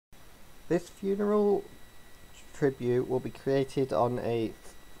This funeral tribute will be created on a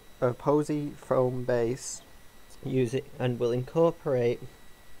Posy foam base and will incorporate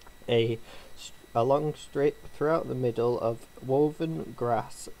a long strip throughout the middle of woven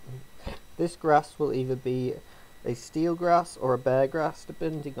grass. This grass will either be a steel grass or a bare grass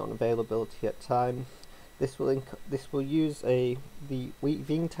depending on availability at time. This will use the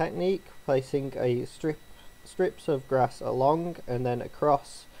weaving technique, placing strips of grass along and then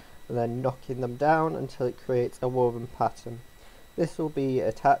across, and then knocking them down until it creates a woven pattern. This will be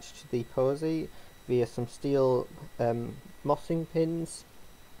attached to the posy via some steel mossing pins.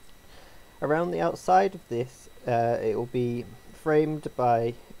 Around the outside of this, it will be framed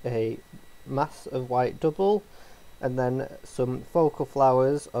by a mass of white double, and then some focal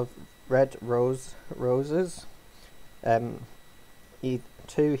flowers of red roses,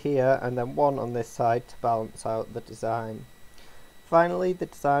 two here and then one on this side to balance out the design. Finally, the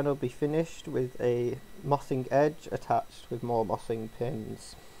design will be finished with a mossing edge attached with more mossing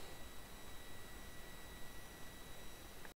pins.